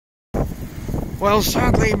Well,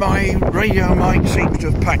 sadly my radio mic seems to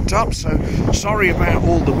have packed up, so sorry about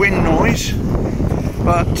all the wind noise,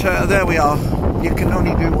 but there we are. You can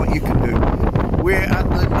only do what you can do. We're at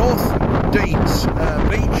the North Denes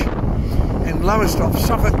beach in Lowestoft,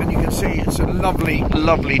 Suffolk, and you can see it's a lovely,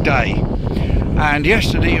 lovely day. And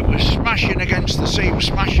yesterday it was smashing against the sea, was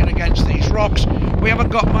smashing against these rocks. We haven't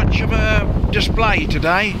got much of a display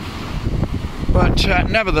today, but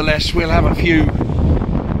nevertheless we'll have a few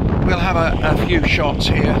shots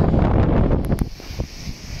here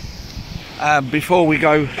before we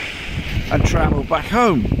go and travel back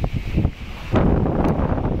home.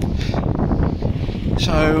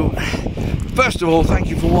 So first of all, thank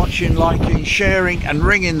you for watching, liking, sharing and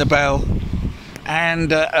ringing the bell,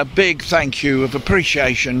 and a big thank you of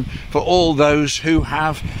appreciation for all those who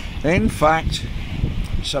have in fact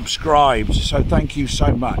subscribed. So thank you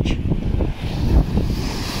so much.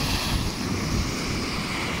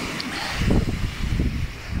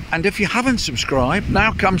 And if you haven't subscribed,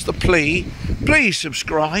 now comes the plea, please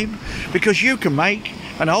subscribe, because you can make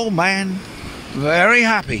an old man very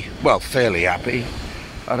happy. Well, fairly happy.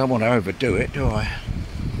 I don't want to overdo it, do I?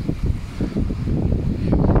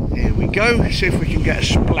 Here we go, see if we can get a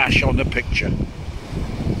splash on the picture.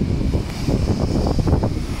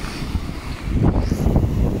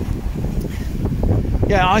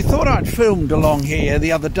 Yeah, I thought I'd filmed along here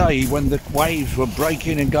the other day when the waves were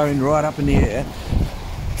breaking and going right up in the air.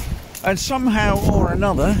 And somehow or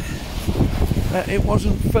another, it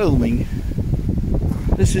wasn't filming.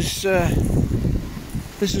 This is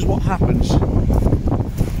what happens.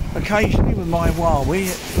 Occasionally with my Huawei,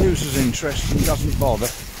 it loses interest and doesn't bother.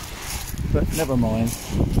 But never mind.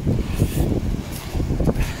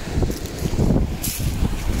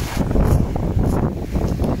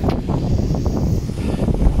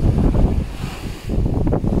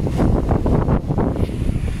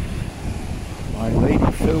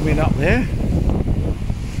 Filming up there.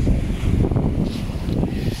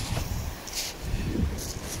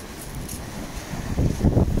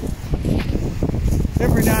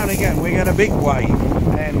 Every now and again we get a big wave,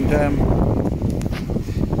 and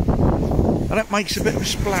it makes a bit of a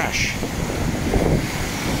splash.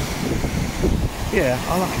 Yeah,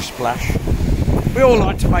 I like a splash. We all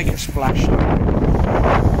like to make a splash.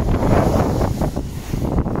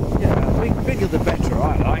 Yeah, bigger the better,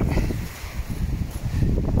 I like.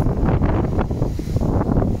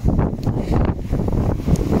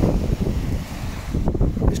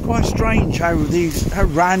 Quite strange how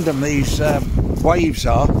random these waves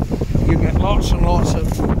are. You get lots and lots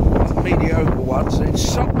of mediocre ones, and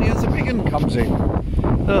suddenly as a big one comes in,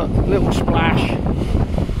 look, little splash.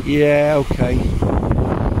 Yeah, okay.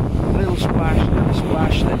 Little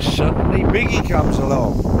splash, then suddenly Biggie comes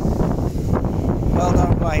along. Well,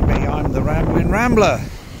 don't blame me, I'm the rambling Rambler.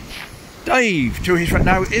 Dave to his friend.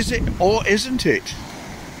 Now, is it or isn't it?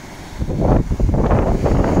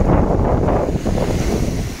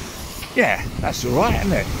 Yeah, that's alright,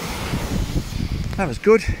 isn't it? That was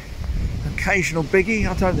good. Occasional biggie.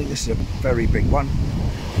 I don't think this is a very big one.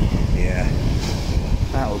 Yeah,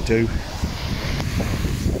 that'll do.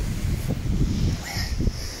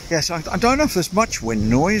 Yes, I don't know if there's much wind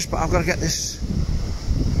noise, but I've got to get this.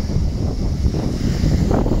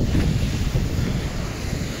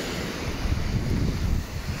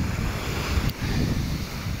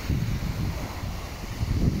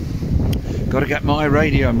 Got to get my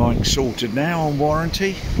radio mic sorted now on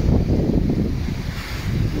warranty.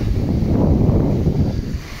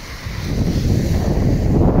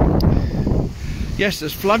 Yes,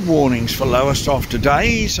 there's flood warnings for Lowestoft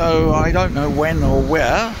today, so I don't know when or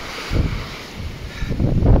where.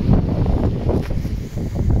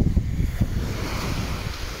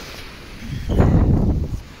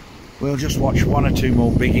 We'll just watch one or two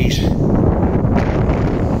more biggies.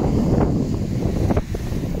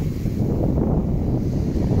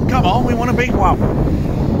 Come on, we want a big one.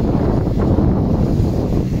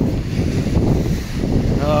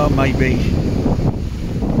 Oh, maybe.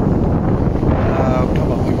 Oh,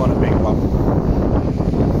 come on, we want a big one.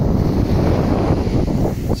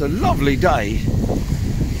 It's a lovely day.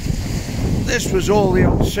 This was all the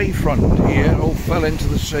old seafront here, it all fell into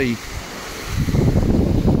the sea.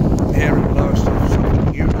 Here in Lowestoft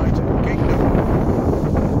Suffolk, United Kingdom.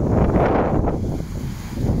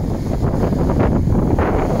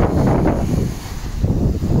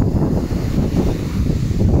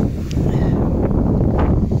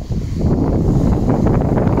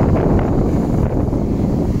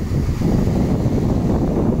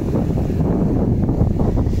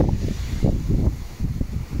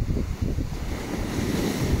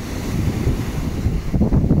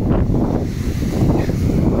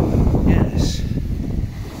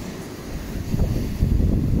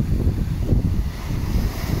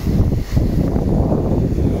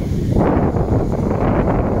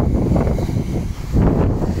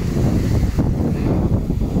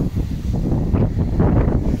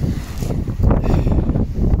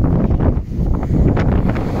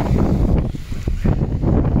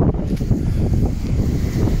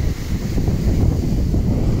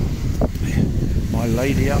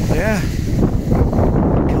 biggie up there.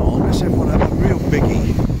 Come on, let's have one of a real biggie.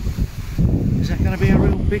 Is that going to be a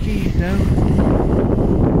real biggie? No.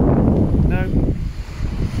 No.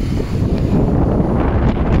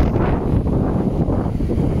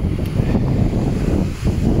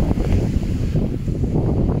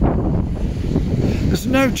 There's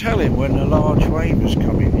no telling when a large wave is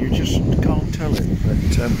coming. You just can't tell it. But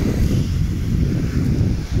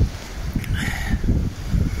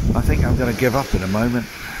I think I'm going to give up in a moment.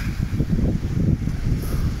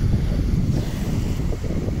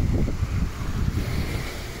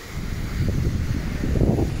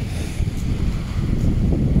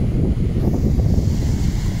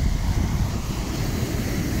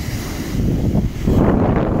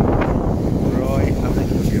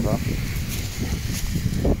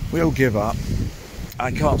 We'll give up.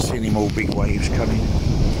 I can't see any more big waves coming.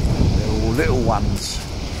 They're all little ones.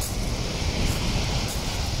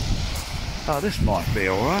 Oh, this might be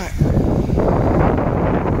alright.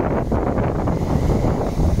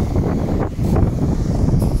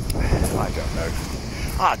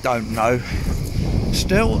 I don't know.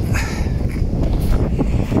 Still.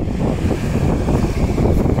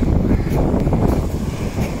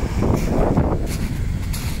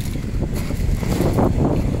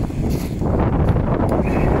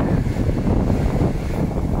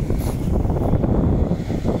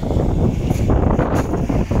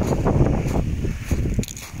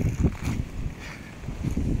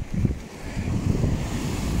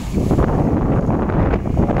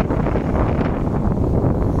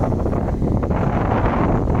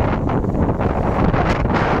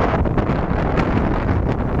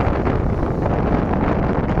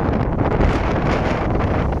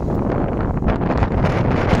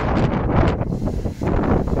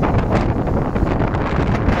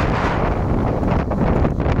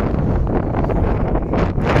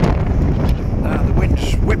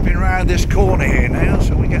 This corner here now,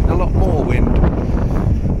 so we're getting a lot more wind.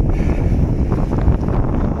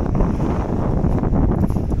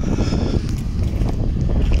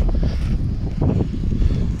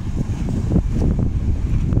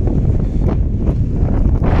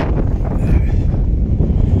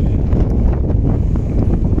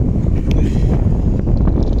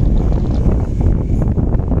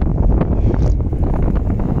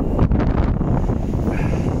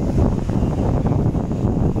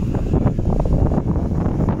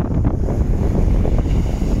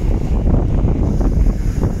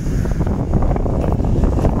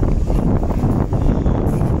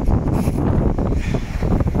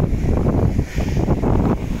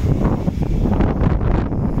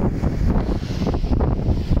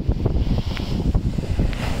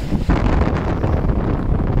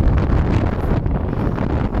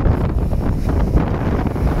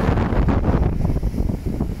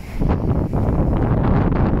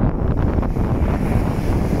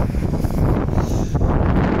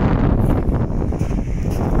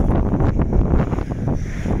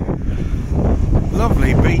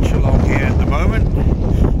 Lovely beach along here at the moment.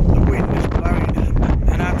 The wind is blowing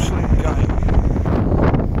an absolute gale.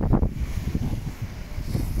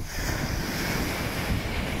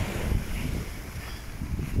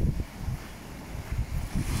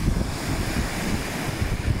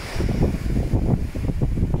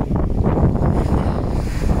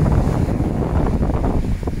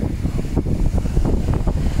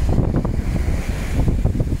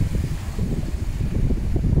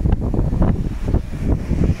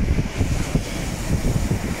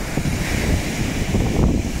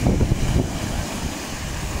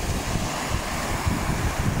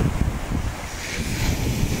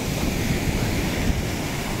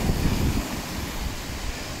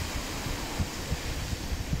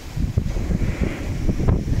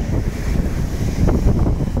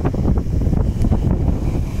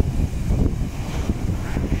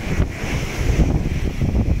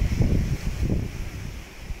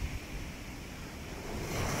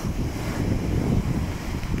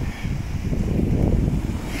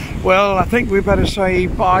 Well, I think we better say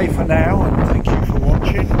bye for now, and thank you for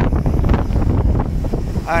watching.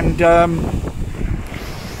 And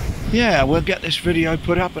yeah, we'll get this video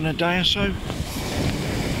put up in a day or so.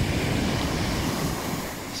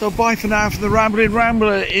 So bye for now from the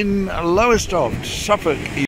Rambler in Lowestoft, Suffolk.